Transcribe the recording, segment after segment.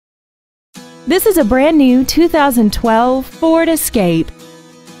This is a brand new 2012 Ford Escape.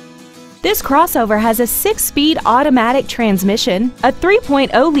 This crossover has a 6-speed automatic transmission, a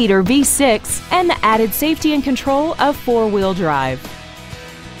 3.0-liter V6, and the added safety and control of 4-wheel drive.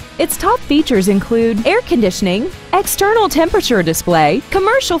 Its top features include air conditioning, external temperature display,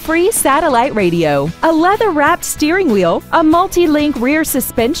 commercial-free satellite radio, a leather-wrapped steering wheel, a multi-link rear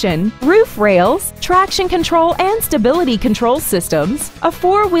suspension, roof rails, traction control and stability control systems, a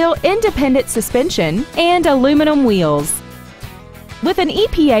 4-wheel independent suspension, and aluminum wheels. With an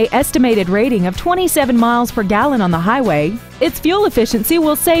EPA estimated rating of 27 miles per gallon on the highway, its fuel efficiency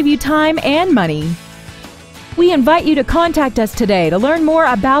will save you time and money. We invite you to contact us today to learn more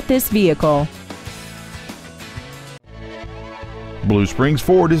about this vehicle. Blue Springs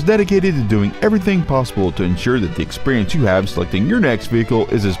Ford is dedicated to doing everything possible to ensure that the experience you have selecting your next vehicle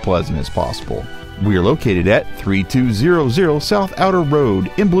is as pleasant as possible. We are located at 3200 South Outer Road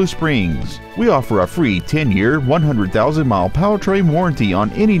in Blue Springs. We offer a free 10-year, 100,000-mile powertrain warranty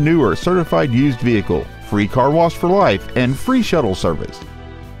on any new or certified used vehicle, free car wash for life, and free shuttle service.